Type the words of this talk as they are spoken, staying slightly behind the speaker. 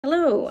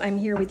Hello, I'm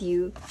here with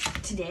you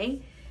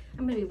today.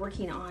 I'm going to be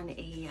working on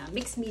a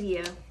mixed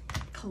media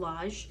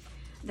collage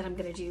that I'm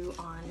going to do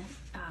on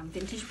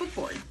vintage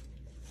bookboard.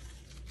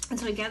 And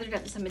so I gathered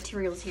up some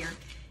materials here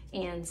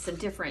and some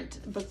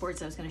different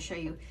bookboards I was going to show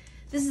you.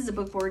 This is a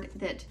bookboard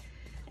that,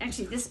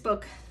 actually this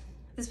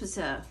was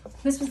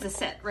the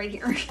set right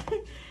here.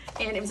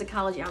 And it was a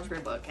college algebra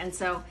book. And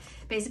so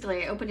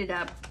basically I opened it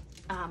up.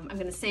 I'm going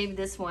to save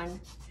this one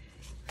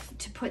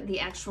to put the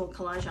actual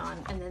collage on.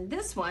 And then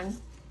this one,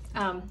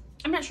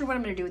 I'm not sure what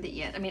I'm going to do with it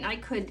yet. I mean, I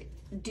could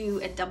do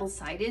a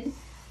double-sided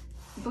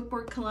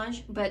bookboard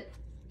collage, but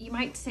you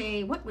might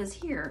say, what was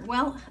here?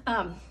 Well,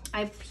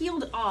 I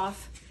peeled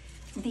off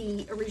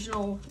the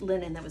original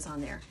linen that was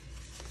on there.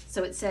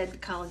 So it said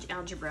college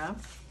algebra.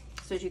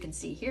 So as you can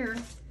see here,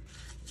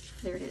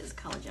 there it is,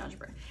 college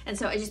algebra. And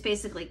so I just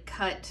basically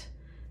cut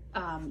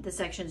the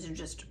sections and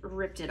just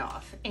ripped it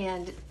off.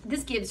 And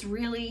this gives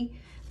really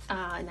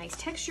nice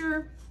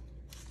texture.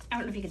 I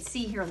don't know if you can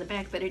see here on the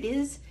back, but it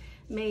is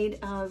made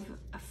of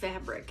a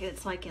fabric.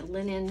 It's like a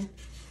linen,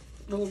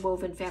 little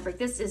woven fabric.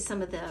 This is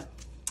some of the,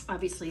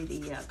 obviously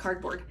the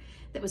cardboard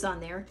that was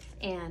on there,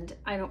 and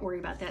I don't worry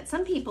about that.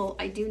 Some people,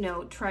 I do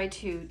know, try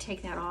to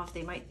take that off.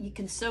 You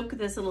can soak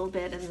this a little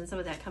bit and then some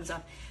of that comes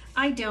off.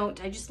 I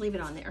don't, I just leave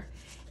it on there.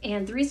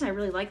 And the reason I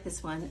really like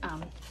this one,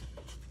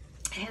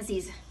 it has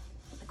a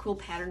cool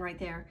pattern right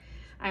there.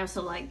 I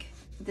also like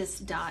this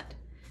dot,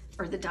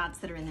 or the dots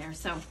that are in there.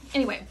 So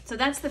anyway, so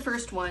that's the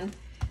first one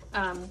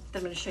that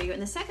I'm going to show you.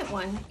 And the second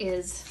one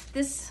is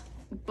this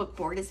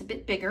bookboard. It's a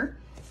bit bigger.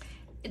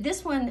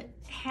 This one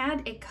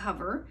had a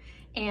cover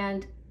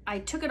and I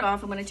took it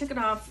off, and when I took it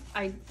off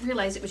I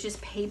realized it was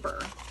just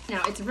paper.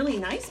 Now it's really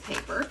nice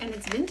paper and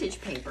it's vintage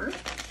paper,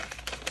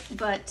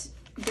 but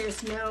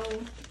there's no,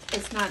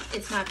 it's not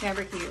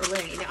fabricy or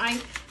laminated. Now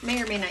I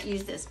may or may not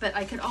use this, but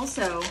I could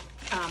also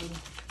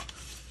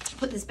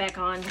put this back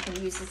on and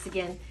use this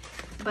again,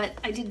 but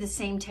I did the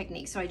same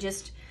technique. So I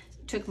just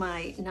took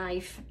my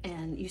knife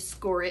and you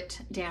score it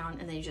down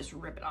and then you just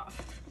rip it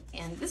off.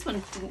 And this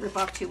one didn't rip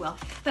off too well,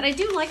 but I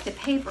do like the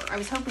paper. I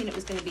was hoping it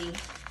was going to be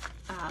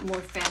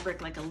more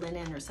fabric, like a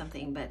linen or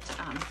something, but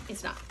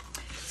it's not.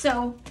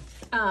 So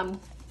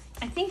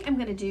I think I'm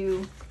going to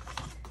do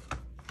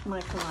my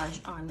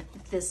collage on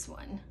this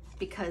one,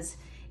 because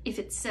if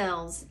it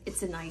sells,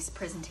 it's a nice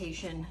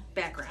presentation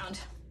background.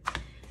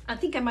 I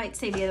think I might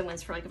save the other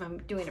ones for like if I'm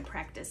doing a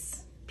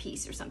practice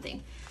piece or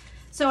something.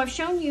 So I've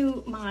shown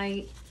you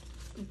my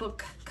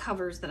book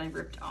covers that I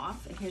ripped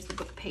off, and here's the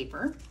book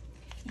paper.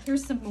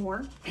 Here's some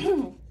more.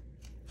 And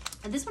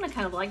this one I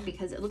kind of like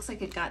because it looks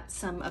like it got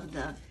some of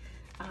the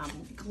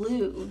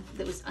glue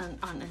that was on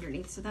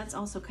underneath, so that's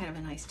also kind of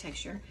a nice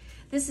texture.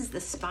 This is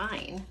the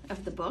spine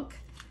of the book,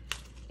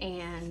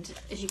 and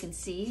as you can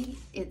see,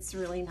 it's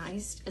really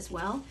nice as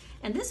well.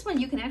 And this one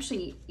you can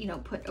actually, you know,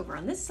 put over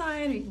on this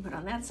side, or you can put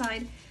on that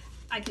side.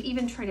 I could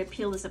even try to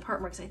peel this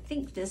apart more, because I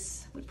think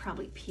this would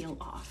probably peel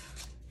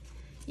off.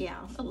 Yeah,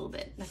 a little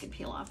bit, that could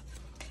peel off.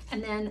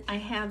 And then I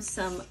have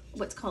some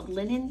what's called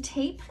linen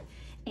tape,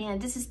 and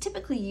this is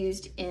typically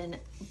used in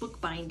book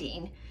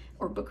binding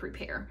or book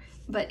repair,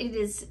 but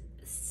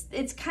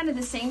it's kind of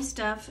the same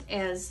stuff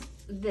as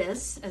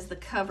this, as the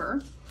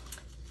cover.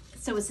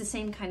 So it's the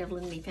same kind of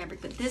linen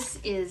it's but this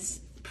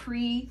is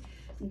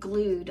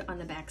pre-glued on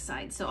the back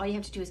side. So all you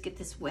have to do is get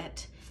this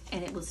wet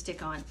and it will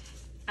stick on.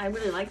 I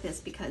really like this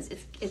because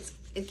it's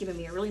giving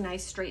me a really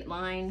nice straight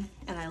line,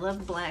 and I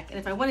love black. And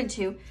if I wanted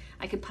to,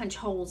 I could punch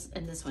holes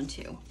in this one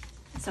too.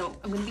 So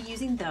I'm going to be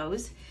using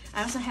those.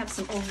 I also have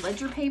some old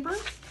ledger paper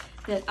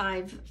that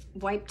I've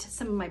wiped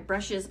some of my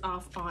brushes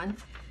off on.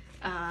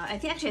 I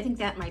think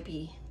that might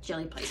be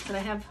jelly plate, but I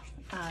have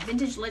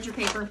vintage ledger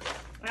paper.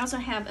 I also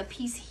have a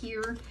piece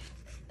here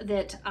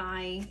that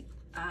I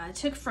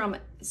took from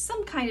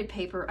some kind of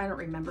paper, I don't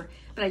remember,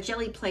 but I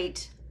jelly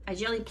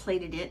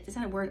plated it. Is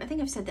that a word? I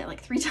think I've said that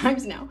like 3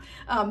 times now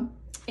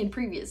in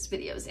previous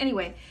videos.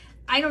 Anyway,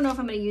 I don't know if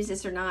I'm going to use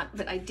this or not,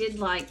 but I did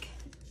like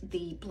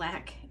the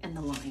black and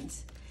the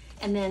lines.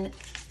 And then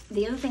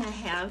the other thing I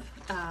have,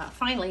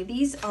 finally,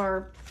 these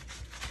are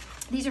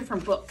from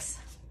books.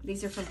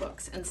 These are from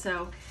books. And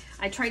so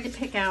I tried to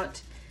pick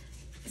out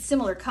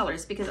similar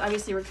colors, because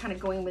obviously we're kind of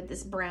going with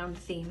this brown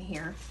theme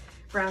here,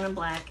 brown and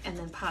black, and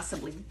then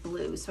possibly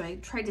blue. So I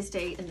tried to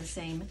stay in the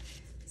same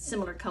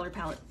similar color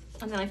palette.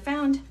 And then I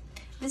found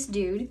this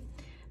dude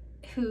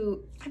who,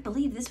 I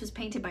believe this was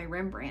painted by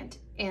Rembrandt,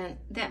 and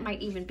that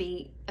might even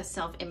be a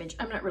self-image.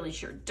 I'm not really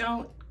sure.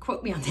 Don't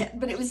quote me on that,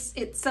 but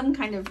it's some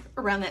kind of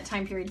around that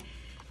time period.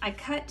 I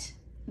cut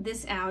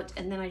this out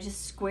and then I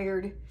just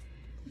squared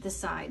the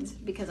sides,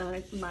 because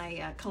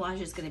my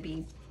collage is going to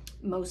be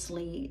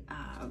mostly,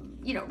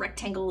 you know,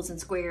 rectangles and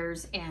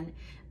squares and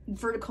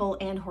vertical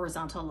and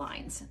horizontal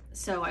lines.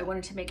 So I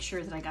wanted to make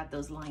sure that I got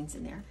those lines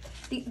in there.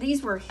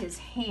 These were his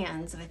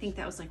hands, and I think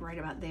that was like right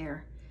about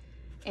there.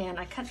 And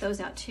I cut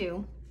those out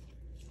too,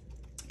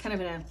 kind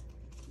of in a,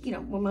 you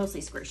know, well,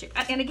 mostly square shape.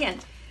 And again,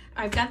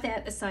 I've got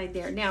that aside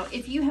there. Now,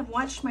 if you have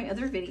watched my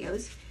other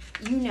videos,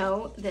 you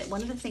know that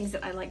one of the things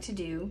that I like to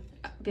do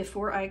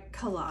before I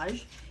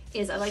collage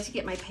is I like to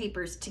get my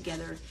papers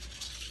together.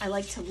 I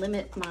like to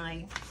limit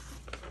my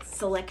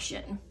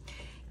selection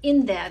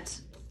in that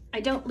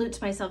I don't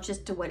limit myself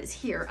just to what is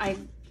here. I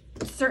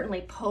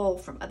certainly pull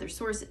from other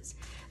sources,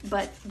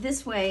 but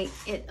this way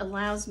it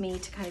allows me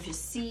to kind of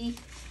just see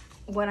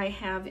what I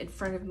have in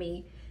front of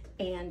me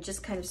and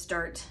just kind of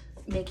start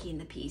making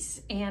the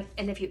piece. And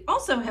if you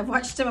also have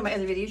watched some of my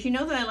other videos, you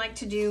know that I like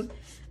to do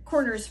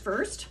corners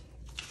first.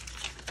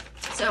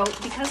 So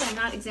because I'm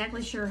not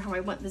exactly sure how I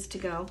want this to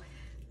go,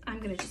 I'm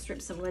gonna just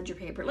strip some ledger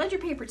paper. Ledger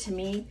paper to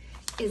me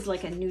is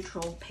like a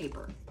neutral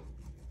paper.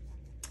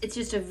 It's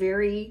just a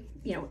very,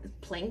 you know,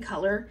 plain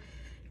color.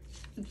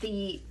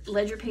 The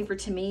ledger paper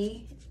to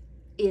me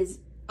is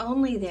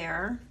only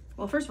there,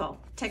 well, first of all,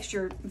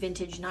 texture,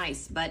 vintage,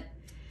 nice, but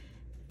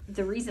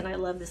the reason I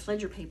love this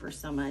ledger paper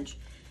so much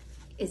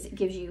is it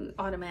gives you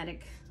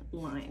automatic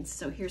lines.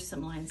 So here's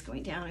some lines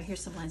going down and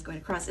here's some lines going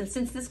across. And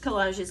since this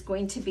collage is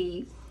going to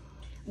be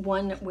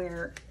one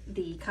where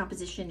the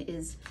composition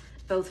is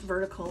both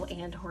vertical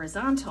and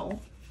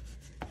horizontal,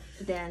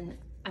 then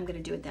I'm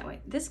gonna do it that way.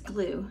 This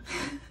glue,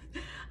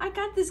 I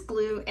got this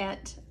glue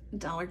at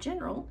Dollar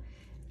General,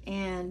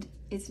 and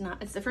it's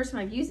the first time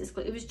I've used this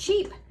glue. It was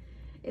cheap.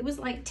 It was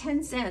like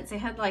 10 cents. I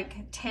had like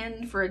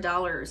 10 for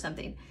 $1 or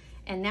something.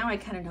 And now I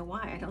kind of know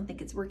why. I don't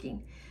think it's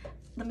working.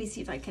 Let me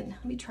see if I can,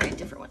 let me try a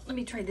different one. Let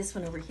me try this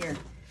one over here.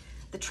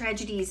 The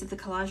tragedies of the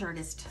collage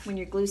artist when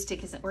your glue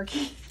stick isn't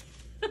working.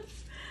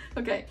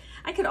 Okay,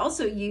 I could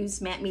also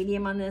use matte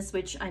medium on this,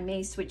 which I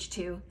may switch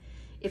to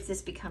if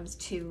this becomes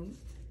too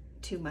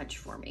much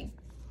for me.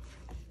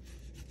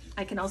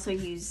 I can also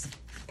use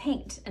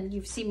paint, and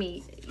you've seen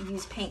me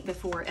use paint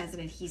before as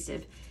an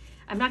adhesive.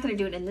 I'm not gonna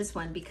do it in this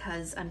one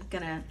because I'm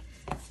gonna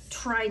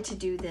try to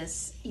do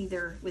this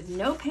either with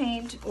no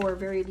paint or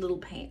very little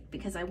paint,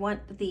 because I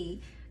want the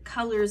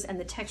colors and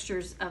the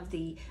textures of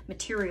the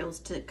materials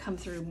to come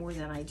through more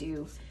than I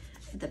do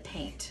the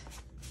paint.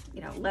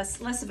 You know, less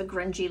of a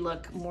grungy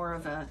look, more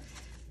of a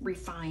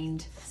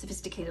refined,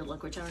 sophisticated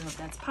look, which I don't know if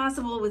that's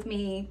possible with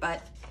me,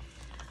 but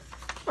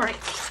all right.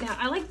 Now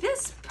I like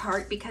this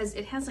part because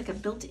it has like a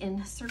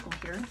built-in circle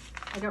here.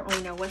 I don't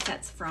really know what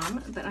that's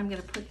from, but I'm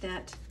gonna put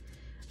that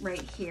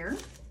right here.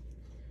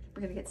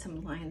 We're gonna get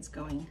some lines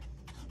going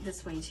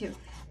this way too.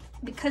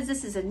 Because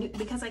this is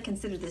because I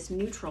consider this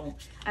neutral,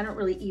 I don't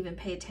really even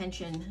pay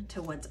attention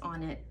to what's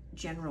on it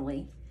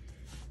generally.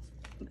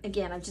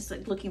 Again, I'm just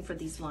like looking for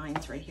these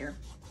lines right here.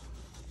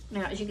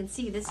 Now, as you can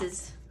see, this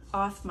is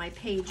off my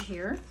page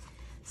here.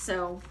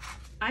 So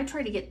I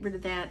try to get rid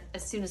of that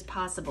as soon as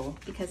possible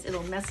because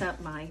it'll mess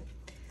up my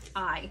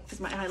eye,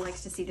 because my eye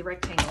likes to see the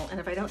rectangle. And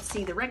if I don't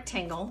see the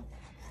rectangle,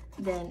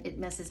 then it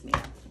messes me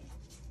up.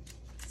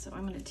 So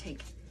I'm gonna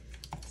take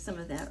some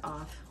of that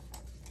off.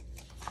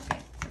 Okay,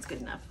 that's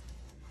good enough.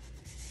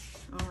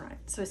 All right,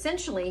 so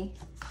essentially,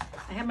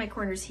 I have my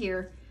corners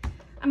here.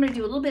 I'm gonna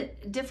do a little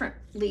bit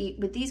differently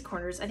with these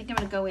corners. I think I'm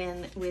gonna go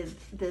in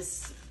with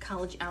this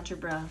college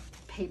algebra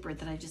paper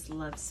that I just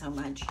love so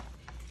much.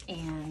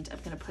 And I'm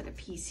gonna put a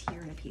piece here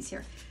and a piece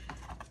here.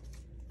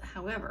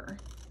 However,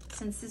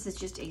 since this is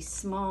just a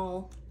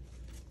small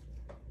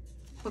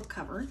book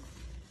cover,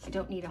 I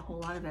don't need a whole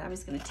lot of it. I'm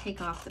just gonna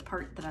take off the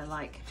part that I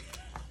like,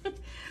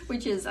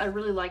 which is, I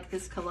really like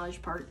this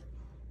collage part.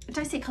 Did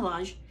I say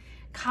collage?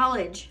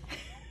 College.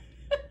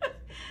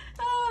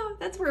 Oh,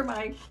 that's where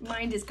my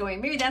mind is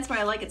going. Maybe that's why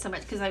I like it so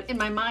much, because in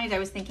my mind I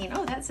was thinking,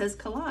 oh, that says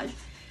collage.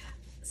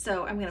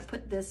 So I'm gonna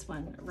put this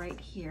one right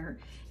here,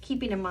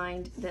 keeping in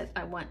mind that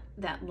I want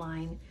that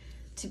line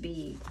to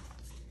be,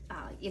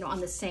 you know,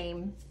 on the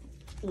same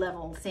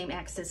level, same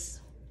axis.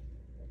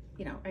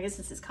 You know, I guess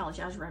this is college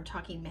algebra, I'm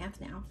talking math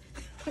now.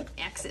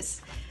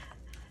 Axis,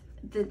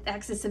 the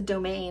axis of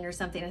domain or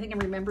something. I think I'm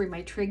remembering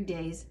my trig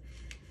days,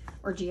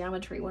 or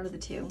geometry, one of the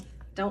two.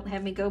 Don't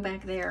have me go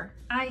back there.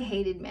 I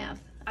hated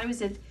math.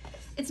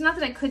 It's not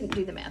that I couldn't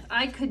do the math.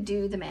 I could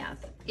do the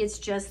math. It's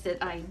just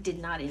that I did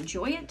not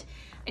enjoy it.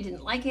 I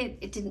didn't like it.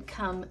 It didn't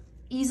come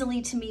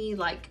easily to me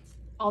like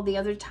all the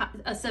other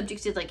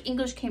subjects did. Like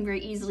English came very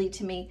easily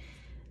to me,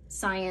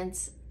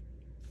 science,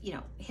 you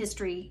know,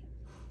 history,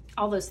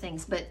 all those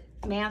things. But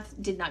math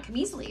did not come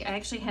easily. I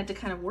actually had to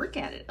kind of work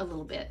at it a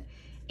little bit.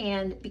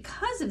 And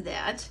because of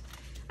that,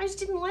 I just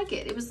didn't like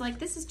it. It was like,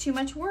 this is too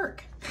much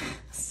work.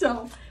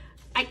 So,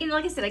 you know,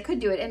 like I said, I could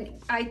do it.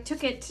 And I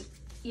took it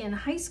in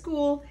high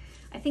school.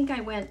 I think I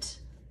went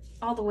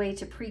all the way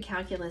to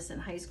pre-calculus in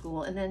high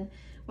school. And then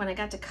when I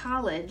got to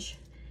college,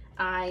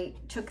 I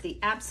took the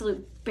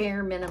absolute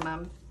bare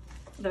minimum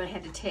that I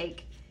had to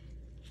take.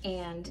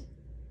 And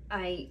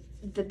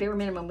the bare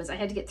minimum was I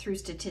had to get through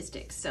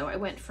statistics. So I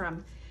went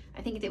from,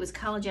 I think it was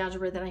college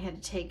algebra, then I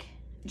had to take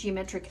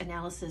geometric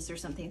analysis or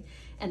something.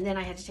 And then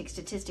I had to take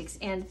statistics.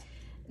 And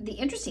the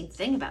interesting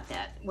thing about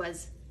that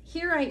was,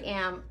 here I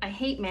am, I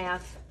hate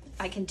math,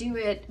 I can do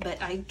it,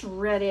 but I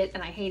dread it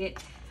and I hate it.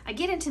 I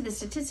get into the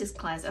statistics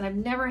class and I've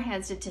never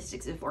had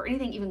statistics before,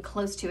 anything even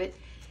close to it.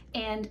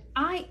 And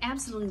I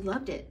absolutely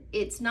loved it.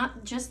 It's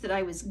not just that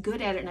I was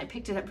good at it and I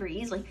picked it up very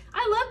easily.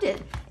 I loved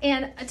it.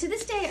 And to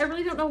this day, I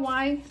really don't know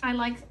why I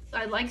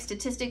like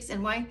statistics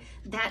and why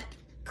that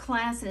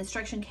class and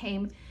instruction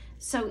came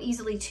so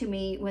easily to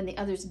me when the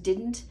others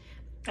didn't.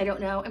 I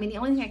don't know. I mean, the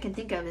only thing I can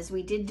think of is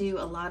we did do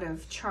a lot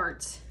of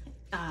charts,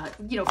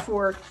 you know,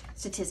 for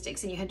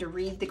statistics, and you had to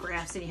read the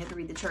graphs and you had to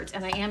read the charts.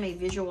 And I am a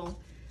visual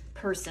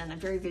person. I'm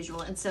very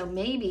visual. And so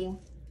maybe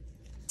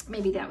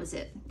that was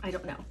it. I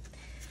don't know.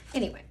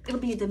 Anyway, it'll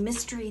be the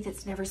mystery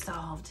that's never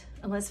solved,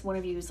 unless one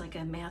of you is like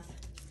a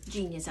math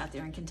genius out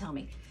there and can tell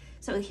me.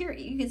 So here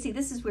you can see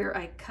this is where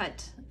I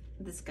cut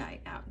this guy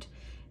out.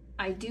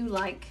 I do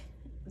like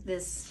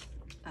this,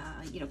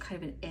 you know,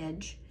 kind of an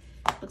edge.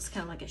 Looks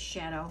kind of like a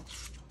shadow.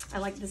 I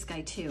like this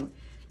guy too.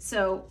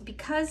 So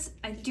because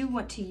I do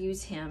want to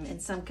use him in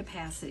some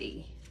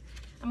capacity,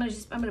 I'm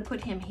gonna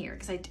put him here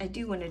because I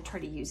do want to try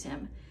to use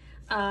him.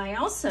 I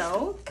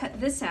also cut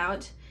this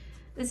out.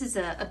 This is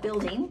a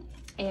building,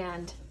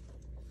 and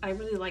I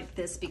really like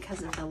this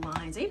because of the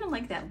lines. I even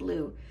like that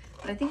blue,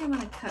 but I think I'm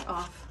gonna cut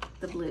off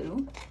the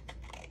blue,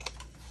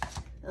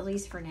 at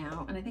least for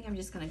now. And I think I'm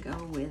just gonna go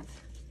with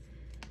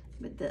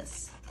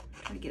this,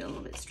 try to get it a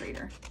little bit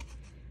straighter.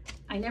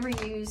 I never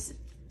use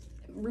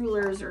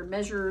rulers or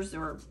measures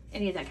or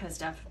any of that kind of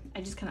stuff.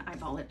 I just kind of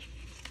eyeball it.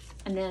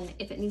 And then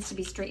if it needs to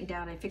be straightened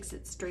out, I fix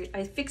it straight.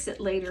 I fix it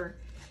later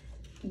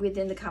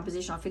within the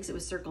composition. I'll fix it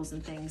with circles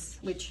and things,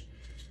 which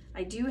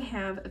I do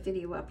have a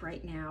video up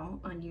right now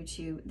on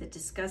YouTube that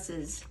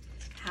discusses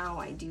how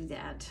I do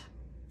that.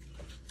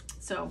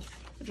 So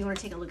if you want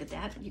to take a look at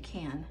that, you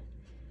can.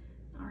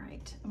 All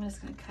right, I'm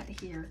just going to cut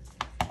here.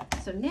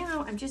 So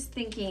now I'm just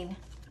thinking,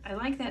 I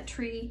like that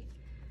tree.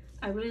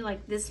 I really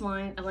like this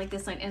line. I like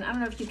this line. And I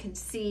don't know if you can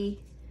see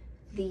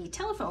the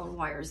telephone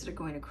wires that are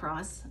going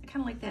across. I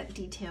kind of like that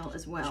detail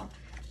as well.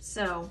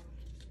 So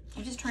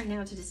I'm just trying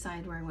now to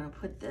decide where I want to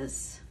put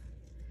this.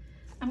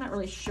 I'm not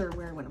really sure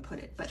where I want to put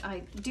it, but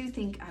I do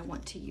think I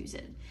want to use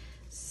it.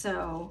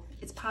 So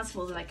it's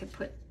possible that I could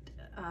put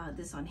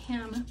this on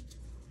him,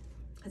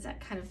 because that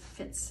kind of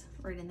fits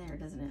right in there,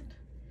 doesn't it?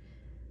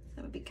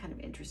 That would be kind of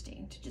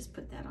interesting to just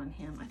put that on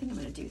him. I think I'm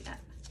going to do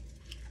that.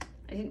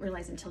 I didn't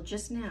realize until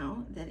just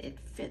now that it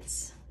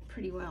fits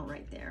pretty well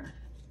right there.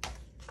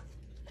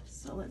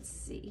 So let's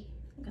see.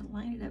 I'm going to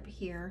line it up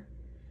here,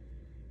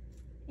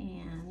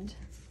 and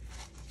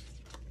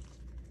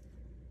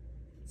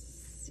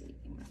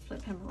I'm gonna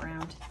flip him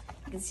around.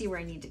 You can see where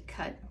I need to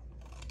cut.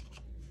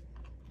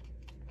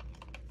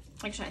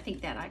 Actually, I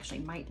think that actually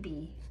might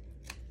be,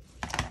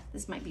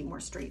 this might be more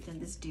straight than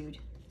this dude.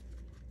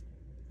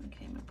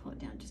 Okay, I'm gonna pull it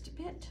down just a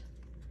bit.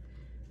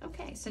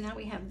 Okay, so now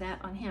we have that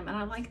on him, and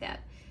I like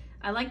that.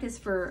 I like this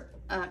for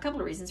a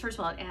couple of reasons. First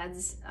of all, it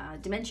adds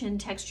dimension,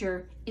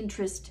 texture,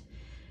 interest,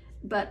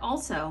 but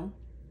also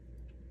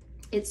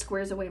it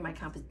squares away my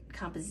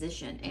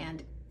composition.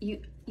 And you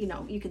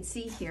know, you can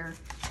see here,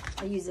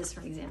 I'll use this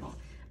for an example,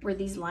 where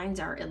these lines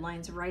are, it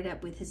lines right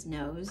up with his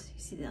nose.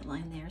 You see that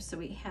line there? So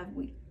we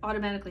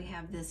automatically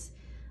have this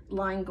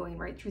line going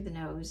right through the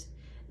nose.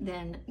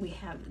 Then we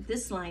have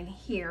this line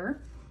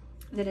here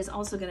that is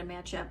also going to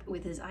match up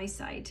with his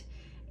eyesight.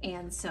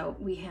 And so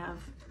we have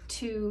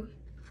two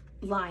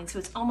lines. So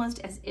it's almost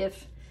as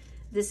if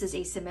this is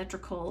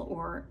asymmetrical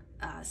or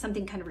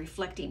something kind of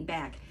reflecting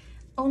back,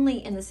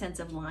 only in the sense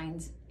of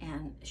lines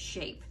and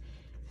shape.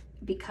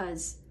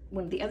 Because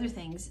one of the other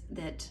things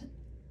that,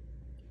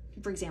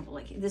 for example,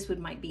 like this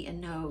might be a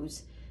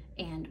nose,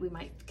 and we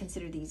might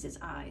consider these as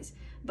eyes,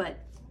 but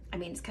I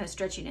mean, it's kind of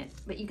stretching it,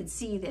 but you can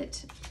see that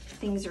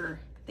things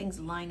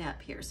line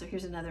up here. So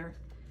here's another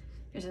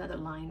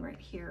line right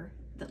here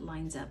that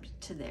lines up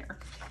to there.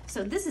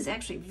 So this is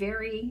actually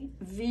very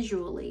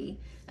visually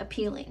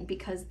appealing,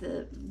 because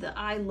the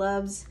eye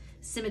loves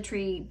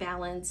symmetry,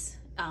 balance.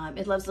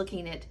 It loves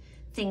looking at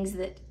things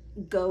that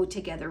go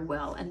together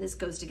well, and this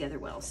goes together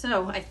well.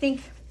 So I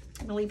think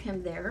I'm gonna leave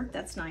him there.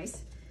 That's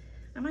nice.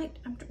 I'm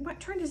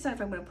trying to decide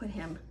if I'm gonna put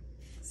him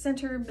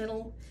center,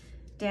 middle,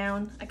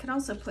 down. I could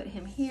also put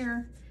him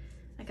here.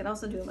 I could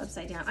also do him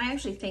upside down. I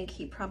actually think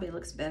he probably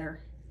looks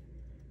better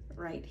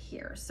right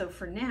here. So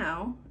for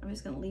now, I'm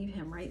just gonna leave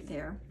him right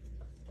there,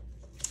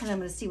 and I'm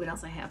gonna see what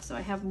else I have. So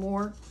I have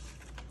more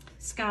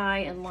sky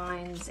and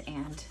lines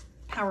and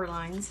power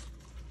lines.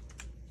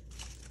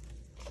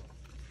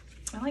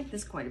 I like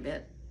this quite a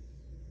bit.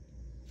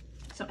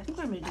 So I think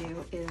what I'm gonna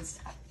do is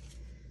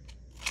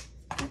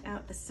cut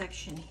out a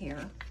section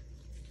here,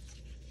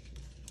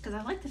 because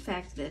I like the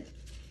fact that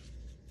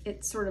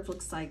it sort of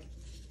looks like,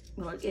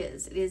 well, it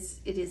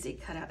is a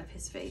cutout of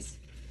his face.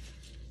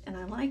 And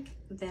I like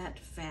that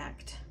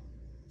fact.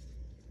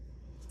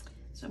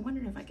 So I'm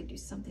wondering if I could do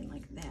something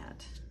like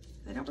that.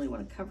 I don't really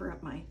want to cover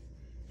up my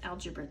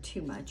algebra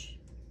too much.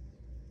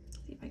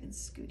 See if I can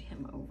scoot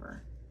him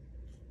over.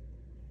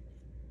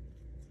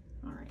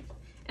 All right.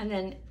 And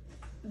then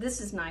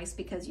this is nice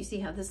because you see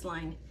how this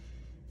line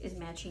is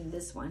matching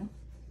this one.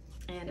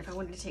 And if I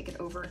wanted to take it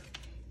over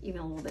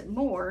even a little bit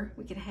more,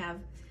 we could have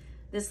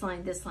this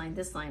line, this line,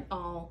 this line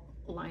all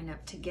line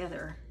up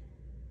together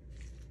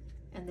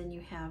and then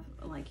you have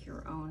like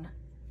your own,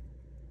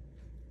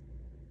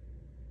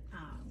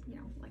 you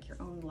know, like your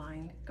own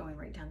line going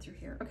right down through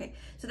here. Okay,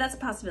 so that's a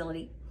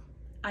possibility.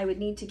 I would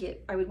want to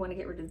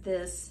get rid of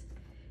this,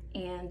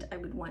 and I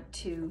would want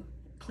to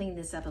clean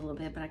this up a little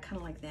bit, but I kind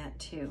of like that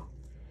too.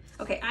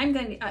 Okay, I'm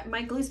going to,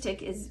 my glue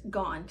stick is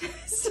gone.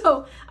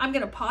 So I'm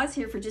going to pause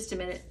here for just a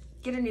minute,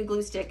 get a new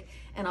glue stick,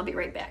 and I'll be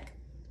right back.